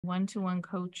One-to-one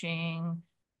coaching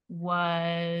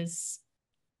was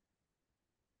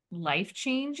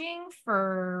life-changing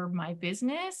for my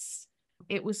business.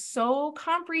 It was so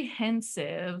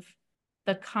comprehensive,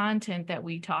 the content that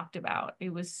we talked about.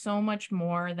 It was so much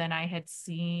more than I had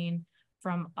seen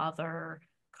from other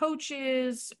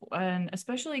coaches, and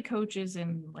especially coaches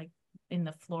in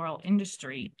the floral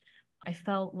industry. I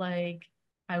felt like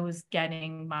I was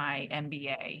getting my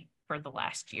MBA for the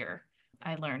last year.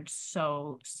 I learned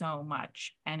so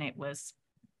much, and it was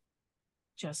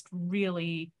just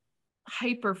really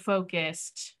hyper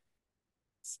focused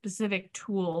specific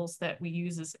tools that we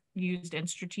used and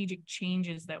strategic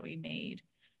changes that we made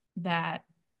that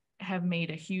have made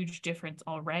a huge difference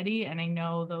already. And I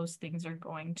know those things are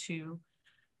going to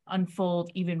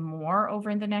unfold even more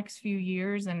over the next few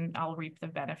years, and I'll reap the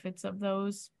benefits of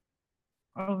those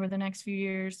over the next few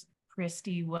years.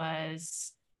 Christi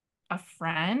was a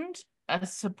friend, a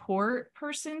support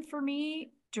person for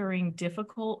me during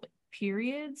difficult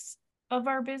periods of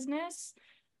our business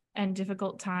and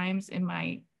difficult times in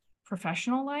my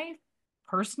professional life,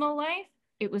 personal life.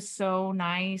 It was so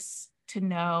nice to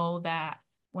know that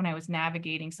when I was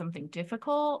navigating something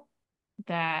difficult,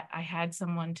 that I had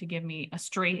someone to give me a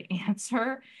straight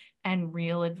answer and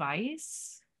real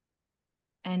advice.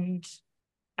 And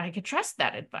I could trust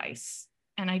that advice.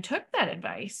 And I took that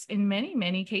advice in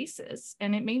many cases,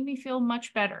 and it made me feel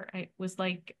much better. I was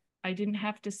like, I didn't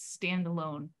have to stand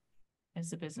alone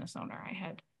as a business owner. I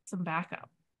had some backup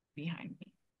behind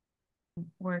me.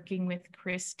 Working with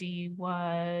Christi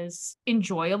was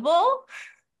enjoyable.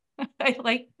 I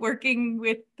like working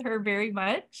with her very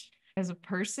much as a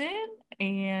person,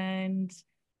 and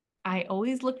I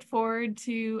always looked forward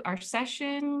to our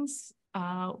sessions.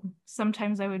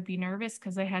 Sometimes I would be nervous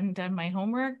because I hadn't done my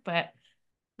homework, but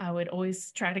I would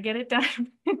always try to get it done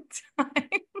in time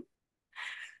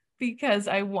because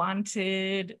I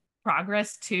wanted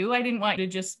progress too. I didn't want to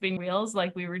just spin wheels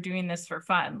like we were doing this for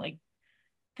fun. Like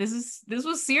this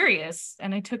was serious,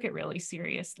 and I took it really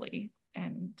seriously,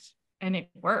 and it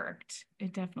worked.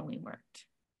 It definitely worked.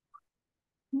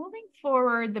 Moving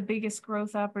forward, the biggest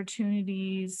growth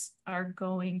opportunities are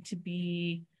going to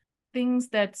be things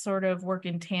that sort of work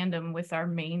in tandem with our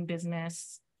main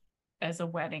business as a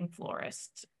wedding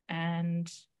florist. And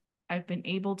I've been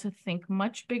able to think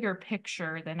much bigger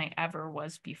picture than I ever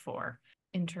was before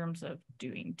in terms of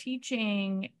doing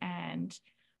teaching and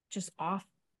just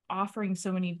offering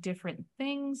so many different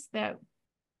things that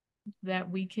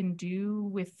we can do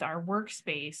with our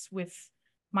workspace, with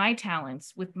my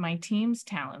talents, with my team's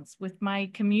talents, with my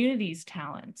community's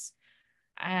talents.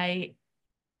 I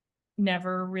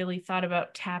never really thought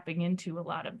about tapping into a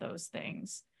lot of those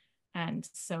things. And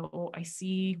so I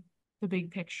see the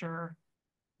big picture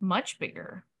much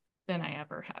bigger than I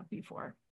ever have before.